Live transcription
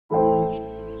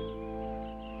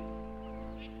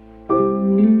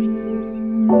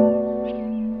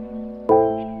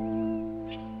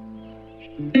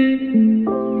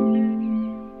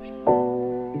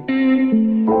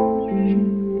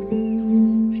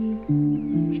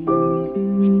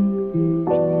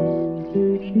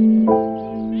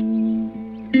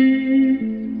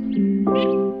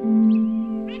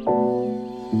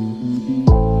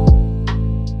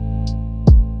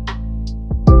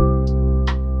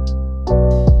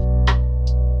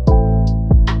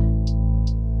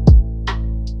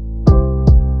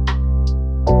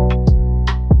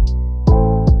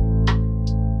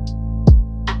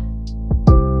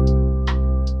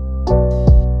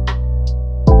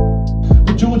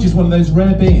George is one of those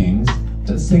rare beings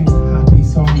that sings happy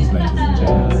songs, ladies and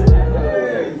gents.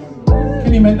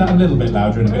 Can you make that a little bit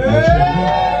louder and a bit more cheerful?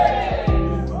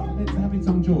 It's a happy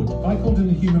song, George. I called him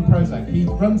the human Prozac. He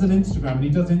runs an Instagram and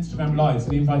he does Instagram lives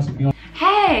and he invited me on.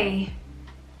 Hey!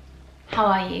 How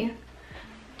are you?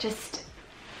 Just...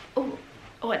 Oh,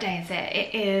 what day is it?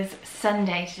 It is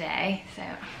Sunday today, so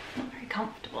I'm not very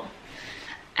comfortable.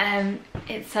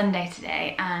 It's Sunday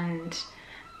today and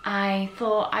I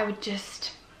thought I would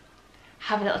just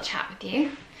have a little chat with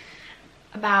you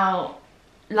about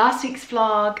last week's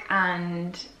vlog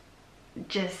and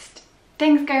just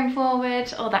things going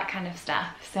forward, all that kind of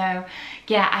stuff. So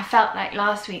yeah, I felt like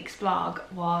last week's vlog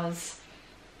was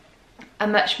a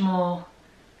much more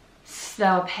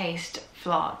slower paced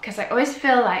vlog because I always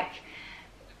feel like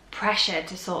pressure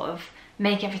to sort of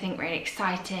make everything really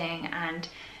exciting and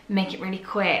make it really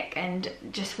quick and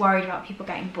just worried about people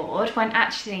getting bored, when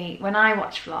actually when I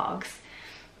watch vlogs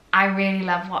I really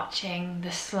love watching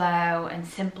the slow and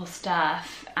simple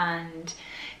stuff. And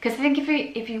because I think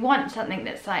if you want something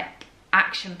that's like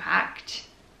action packed,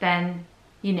 then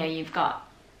you know you've got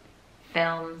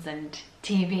films and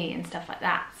TV and stuff like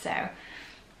that. So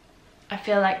I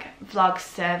feel like vlogs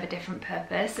serve a different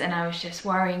purpose, and I was just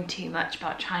worrying too much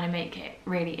about trying to make it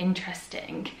really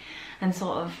interesting and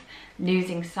sort of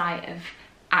losing sight of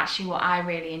actually what I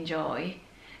really enjoy.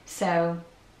 So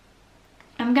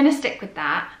I'm gonna stick with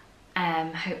that.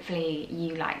 Hopefully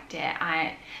you liked it.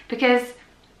 Because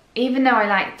even though I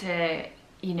like to,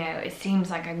 you know, it seems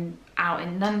like I'm out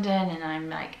in London and I'm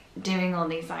like doing all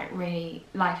these like really,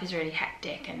 life is really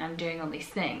hectic and I'm doing all these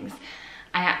things,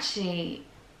 I actually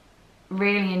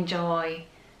really enjoy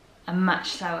a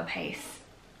much slower pace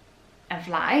of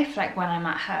life. Like when I'm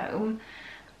at home,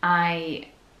 I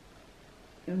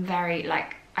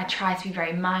try to be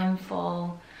very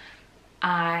mindful.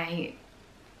 I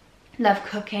love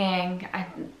cooking, I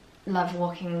love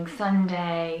walking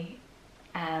Sunday,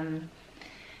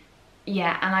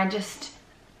 yeah, and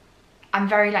I'm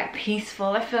very like peaceful.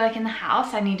 I feel like in the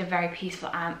house I need a very peaceful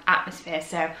atmosphere,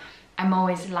 so I'm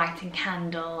always lighting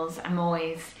candles. I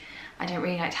don't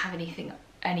really like to have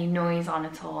any noise on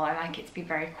at all. I like it to be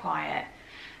very quiet,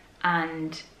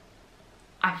 and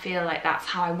I feel like that's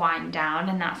how I wind down,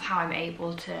 and that's how I'm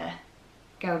able to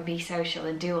go and be social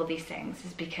and do all these things,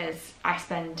 is because I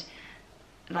spend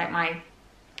like my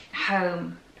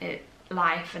home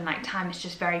life and like time is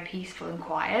just very peaceful and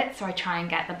quiet, so I try and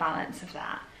get the balance of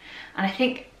that. And I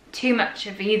think too much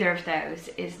of either of those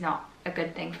is not a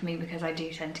good thing for me, because I do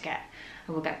tend to I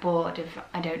will get bored if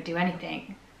I don't do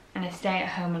anything, and I stay at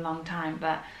home a long time.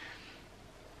 But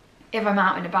if I'm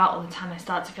out and about all the time, I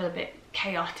start to feel a bit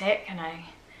chaotic, and I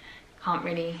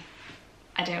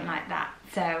don't like that.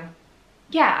 So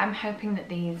yeah, I'm hoping that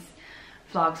these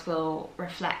vlogs will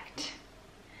reflect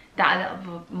that a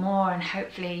little bit more, and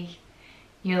hopefully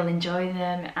you'll enjoy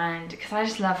them. And because I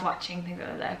just love watching things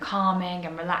that are calming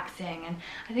and relaxing, and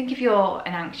I think if you're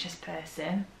an anxious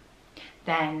person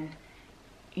then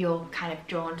you're kind of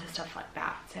drawn to stuff like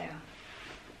that. So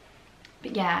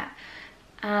but yeah,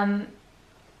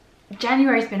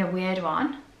 January's been a weird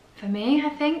one for me. I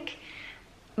think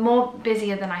more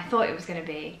busier than I thought it was going to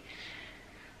be,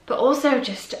 but also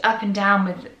just up and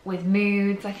down with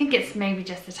moods. I think it's maybe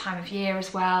just the time of year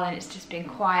as well, and it's just been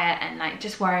quiet and like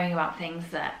just worrying about things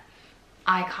that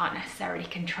I can't necessarily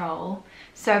control.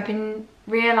 So I've been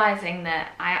realizing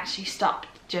that I actually stopped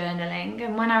journaling,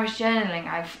 and when I was journaling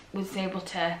I was able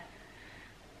to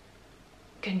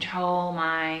control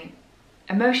my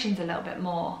emotions a little bit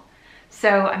more.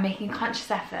 So I'm making a conscious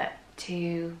effort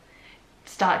to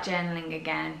start journaling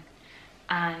again,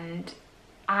 and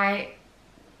I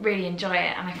really enjoy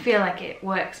it, and I feel like it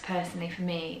works personally for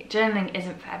me. Journaling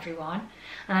isn't for everyone,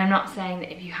 and I'm not saying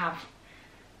that if you have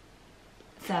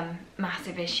some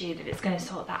massive issue that it's going to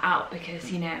sort that out,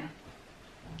 because you know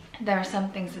there are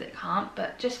some things that it can't,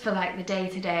 but just for like the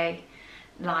day-to-day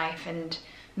life and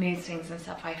mood swings and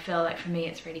stuff, I feel like for me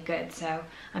it's really good. So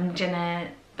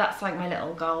that's like my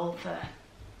little goal for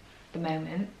the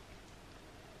moment,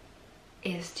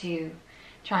 is to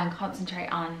try and concentrate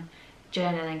on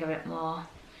journaling a bit more.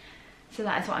 So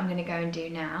that is what I'm going to go and do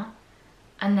now.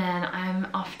 And then I'm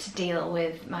off to Deal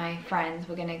with my friends.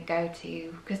 We're going to go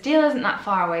to, because Deal isn't that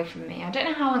far away from me. I don't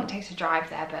know how long it takes to drive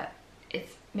there, but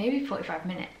it's maybe 45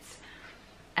 minutes.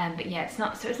 But yeah, it's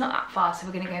not that far, so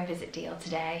we're going to go and visit Deal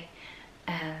today.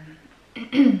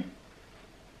 Get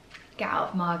out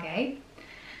of Margate.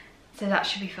 So that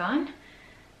should be fun.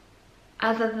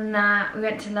 Other than that, we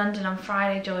went to London on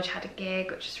Friday. George had a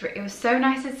gig, it was so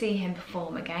nice to see him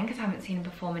perform again, because I haven't seen him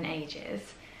perform in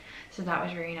ages. So that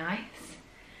was really nice.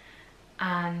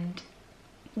 And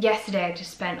yesterday I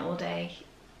just spent all day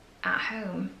at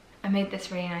home. I made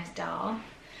this really nice dal,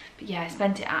 but yeah, I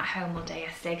spent it at home all day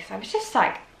yesterday because I was just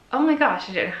like, oh my gosh,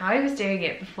 I don't know how I was doing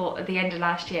it before at the end of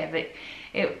last year, but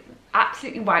it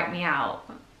absolutely wiped me out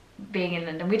being in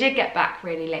London. We did get back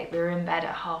really late. We were in bed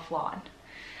at 1:30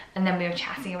 and then we were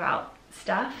chatting about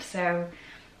stuff, so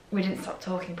we didn't stop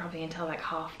talking probably until like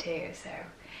 2:30. So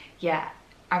yeah,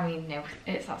 I mean, no,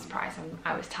 it's not surprising.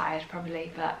 I was tired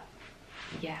probably, but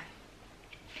yeah.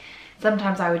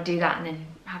 Sometimes I would do that and then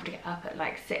have to get up at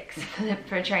like 6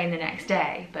 for a train the next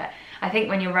day. But I think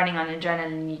when you're running on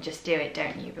adrenaline, you just do it,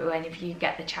 don't you? But if you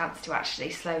get the chance to actually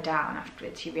slow down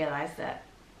afterwards, you realise that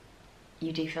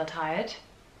you do feel tired.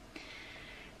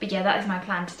 But yeah, that is my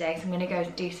plan today. So I'm gonna go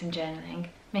do some journaling,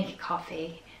 make a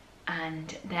coffee,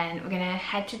 and then we're gonna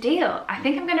head to Deal. I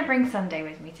think I'm gonna bring Sunday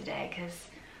with me today because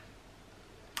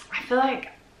I feel like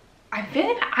I'm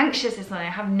feeling a bit anxious this morning.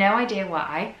 I have no idea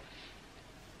why.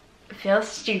 I feel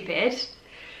stupid.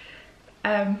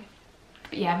 But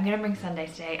yeah, I'm gonna bring Sunday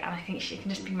today, and I think she can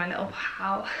just be my little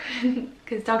pal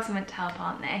because dogs are meant to help,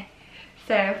 aren't they?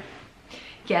 So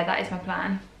yeah, that is my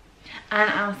plan, and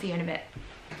I'll see you in a bit.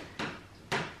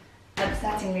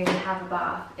 Upsettingly, we have a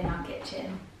bath in our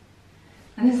kitchen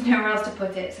and there's nowhere else to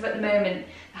put it. So at the moment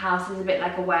the house is a bit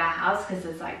like a warehouse because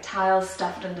there's like tiles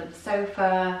stuffed under the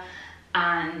sofa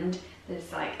and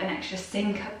there's like an extra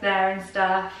sink up there and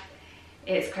stuff.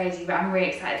 It's crazy, but I'm really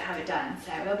excited to have it done,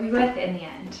 so it'll be worth it in the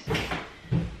end.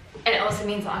 And it also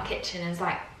means that our kitchen is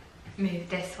like moved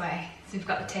this way, so we've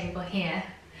got the table here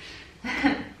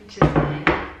which is nice.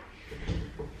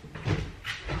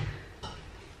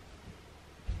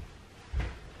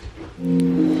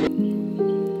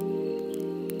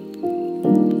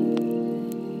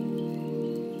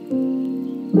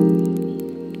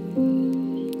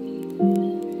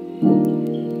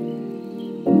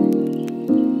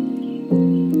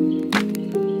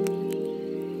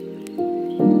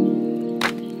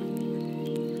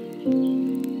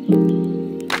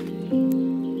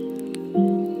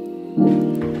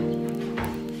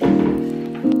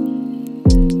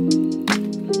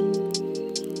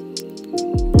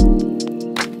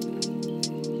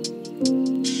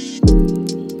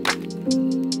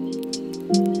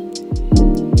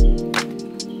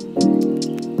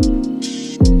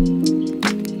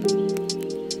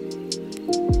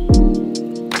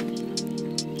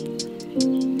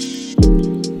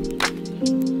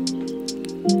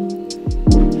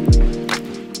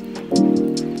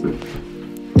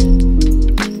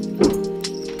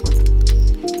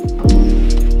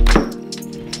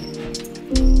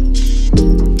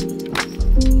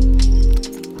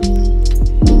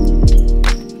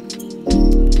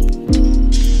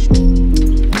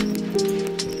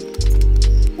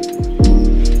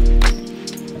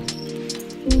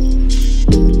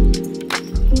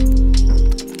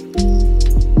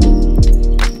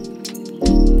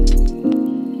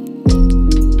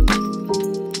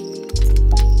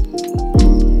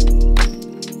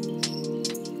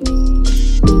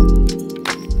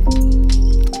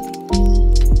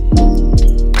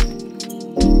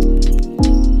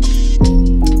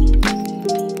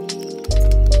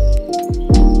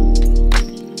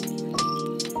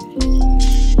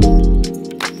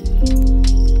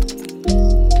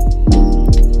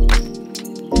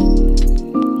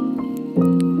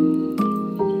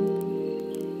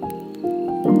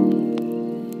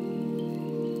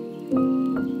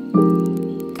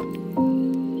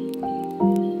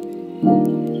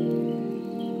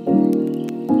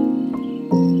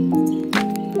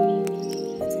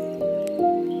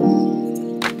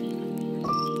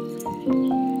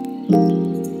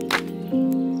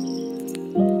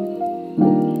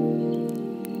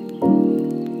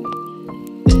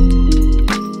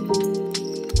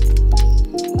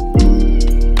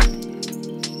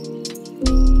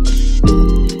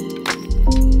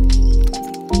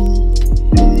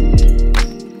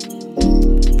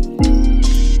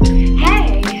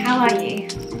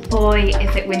 Boy,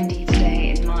 is it windy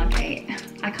today in Margate.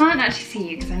 I can't actually see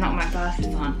you because I've not my glasses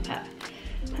on, but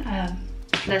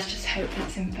let's just hope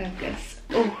that's in focus.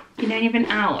 Oh, you know, you've been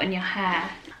out and your hair.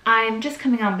 I'm just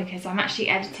coming on because I'm actually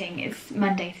editing. It's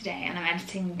Monday today and I'm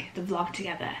editing the vlog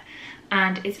together,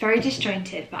 and it's very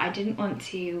disjointed, but I didn't want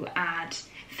to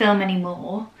film any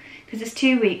more because it's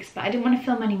 2 weeks, but I didn't want to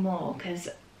film any more because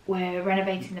we're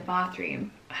renovating the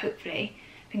bathroom, hopefully,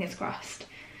 fingers crossed.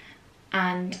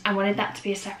 And I wanted that to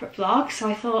be a separate vlog, so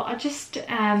I thought I'd just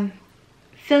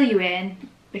fill you in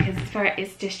because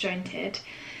it's disjointed.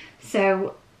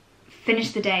 So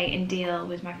finished the day in Deal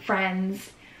with my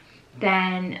friends.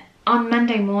 Then on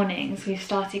Monday mornings we've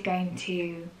started going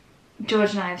to,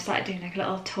 George and I have started doing like a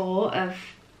little tour of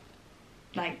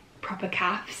like proper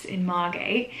cafes in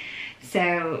Margate.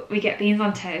 So we get beans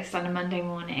on toast on a Monday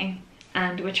morning,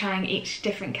 and we're trying each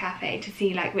different cafe to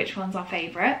see like which one's our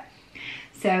favourite.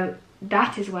 So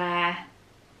that is where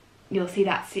you'll see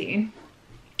that soon.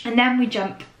 And then we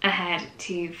jump ahead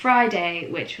to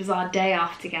Friday, which was our day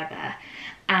off together.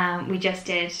 We just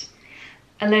did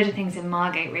a load of things in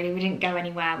Margate really. We didn't go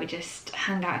anywhere, we just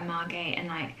hung out in Margate and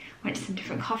like went to some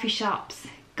different coffee shops,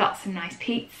 got some nice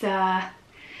pizza,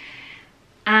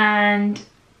 and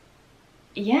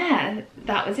yeah,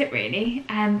 that was it really.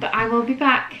 But I will be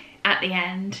back at the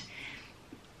end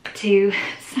to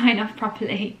sign off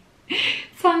properly.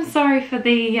 So I'm sorry for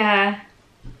the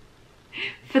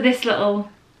for this little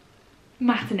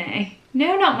matinee.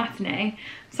 No, not matinee.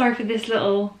 Sorry for this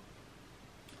little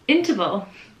interval.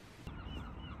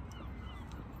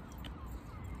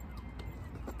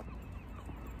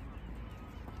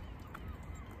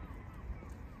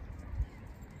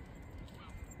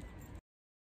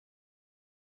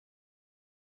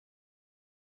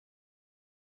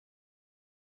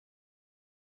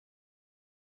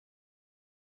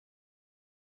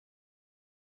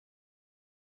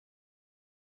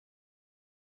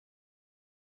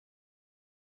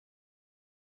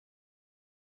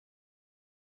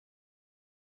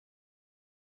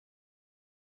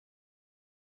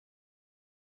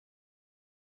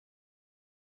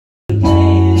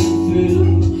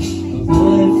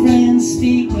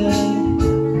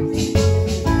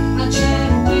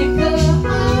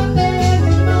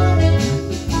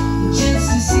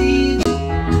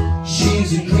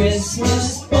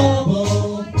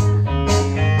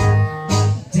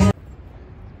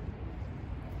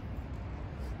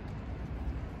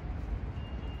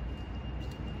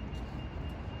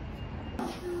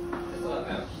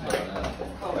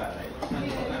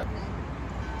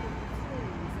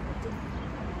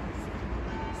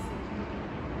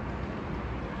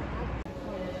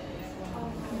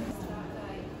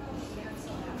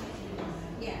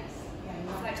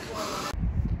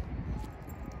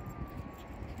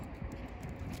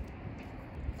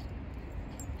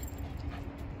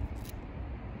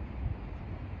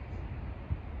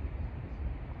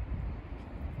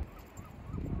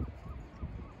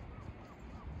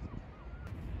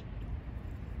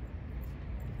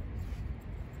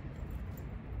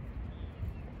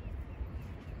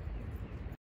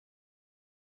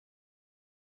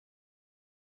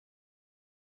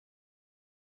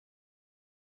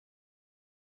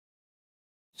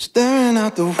 Staring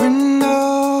out the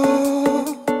window,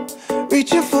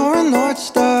 reaching for a North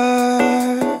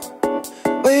Star,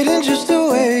 waiting just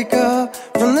to wake up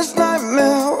from this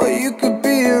nightmare where you could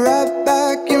be right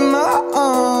back in my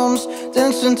arms,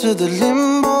 dancing to the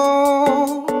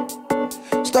limbo,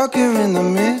 stuck here in the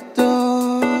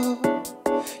middle.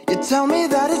 You tell me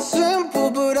that it's simple,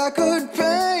 but I could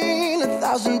paint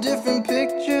 1,000 different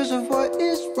pictures of what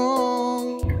is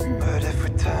wrong. But if we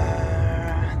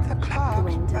turn the clock, the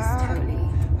wind has totally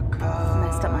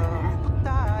messed up my hair.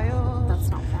 That's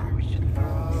not fair.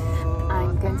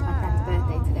 I'm going to my friend's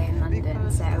birthday today in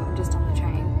London, so I'm just on the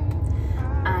train.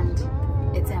 And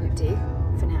it's empty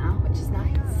for now, which is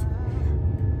nice.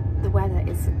 The weather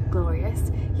is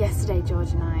glorious. Yesterday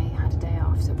George and I had a day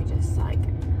off, so we just like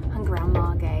hung around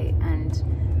Margate and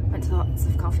went to lots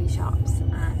of coffee shops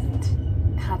and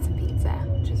had some pizza,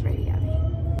 which was really yummy.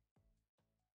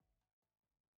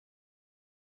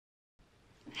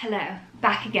 Hello,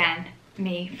 back again,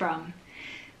 me from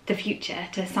the future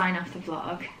to sign off the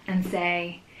vlog and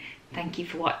say thank you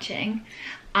for watching.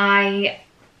 Had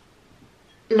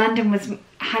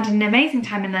an amazing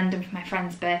time in London for my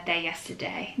friend's birthday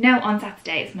yesterday. No, on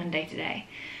Saturday, it's Monday today.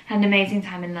 Had an amazing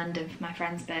time in London for my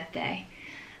friend's birthday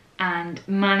and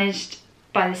managed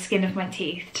by the skin of my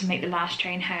teeth to make the last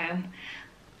train home.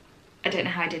 I don't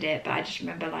know how I did it, but I just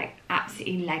remember like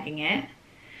absolutely legging it.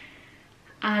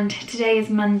 And today is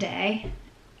Monday.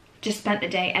 Just spent the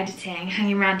day editing,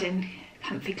 hanging around in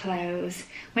comfy clothes.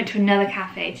 Went to another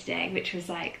cafe today, which was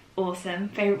like awesome.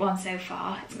 Favourite one so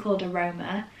far. It's called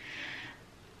Aroma.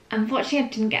 Unfortunately, I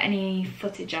didn't get any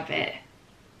footage of it.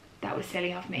 That was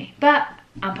silly of me, but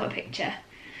I'll put a picture.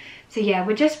 So yeah,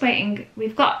 we're just waiting.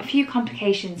 We've got a few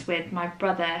complications with my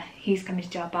brother. He's coming to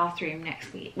do our bathroom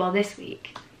next week, well this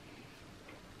week.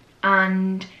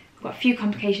 And we've got a few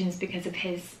complications because of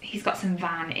he's got some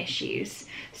van issues.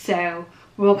 So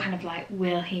we're all kind of like,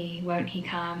 will he, won't he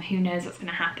come? Who knows what's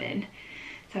gonna happen?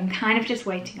 So I'm kind of just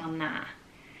waiting on that.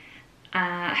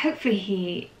 Hopefully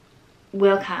he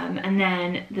will come, and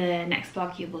then the next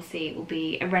vlog you will see will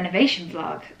be a renovation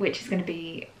vlog, which is going to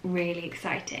be really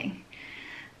exciting.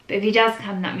 But if he does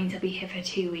come, that means I'll be here for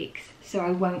 2 weeks, so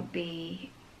I won't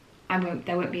be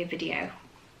there won't be a video.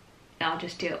 I'll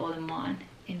just do it all in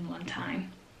one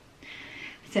time.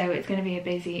 So it's going to be a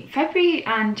busy February,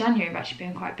 and January have actually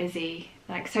been quite busy,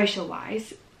 like social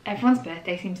wise. Everyone's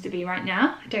birthday seems to be right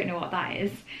now. I don't know what that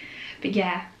is, but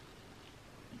yeah.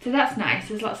 So that's nice.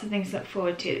 There's lots of things to look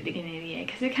forward to at the beginning of the year,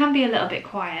 because it can be a little bit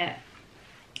quiet.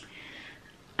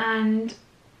 And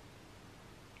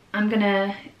I'm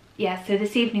gonna, yeah, so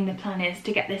this evening the plan is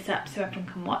to get this up so everyone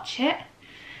can watch it.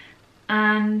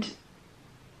 And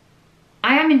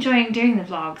I am enjoying doing the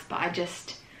vlogs, but I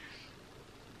just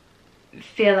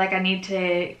feel like I need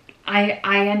to,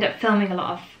 I end up filming a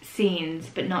lot of scenes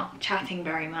but not chatting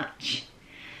very much.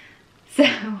 So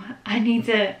I need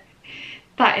to,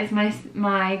 that is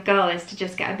my goal, is to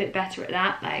just get a bit better at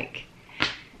that, like,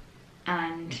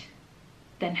 and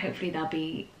then hopefully they'll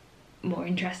be more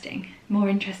interesting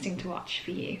to watch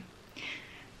for you.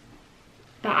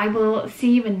 But I will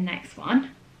see you in the next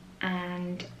one,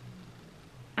 and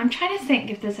I'm trying to think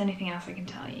if there's anything else I can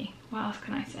tell you. What else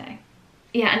can I say?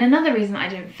 Yeah, and another reason that I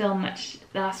didn't film much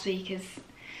last week is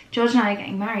George and I are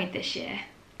getting married this year.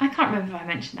 I can't remember if I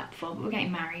mentioned that before, but we're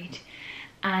getting married.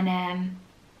 And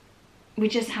we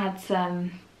just had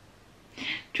some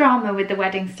drama with the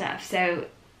wedding stuff. So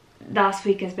last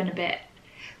week has been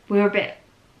we were a bit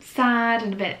sad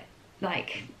and a bit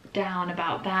like down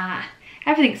about that.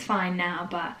 Everything's fine now,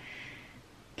 but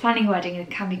planning a wedding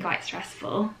can be quite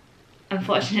stressful,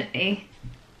 unfortunately.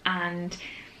 And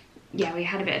yeah, we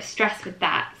had a bit of stress with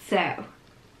that, so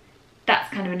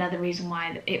that's kind of another reason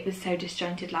why it was so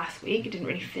disjointed last week. It didn't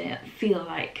really feel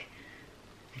like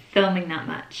filming that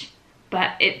much,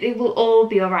 but it will all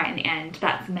be all right in the end.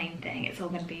 That's the main thing. It's all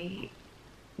going to be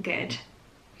good.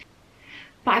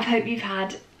 But I hope you've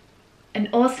had an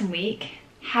awesome week.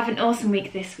 Have an awesome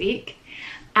week this week,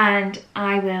 and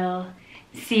I will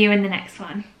see you in the next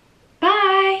one.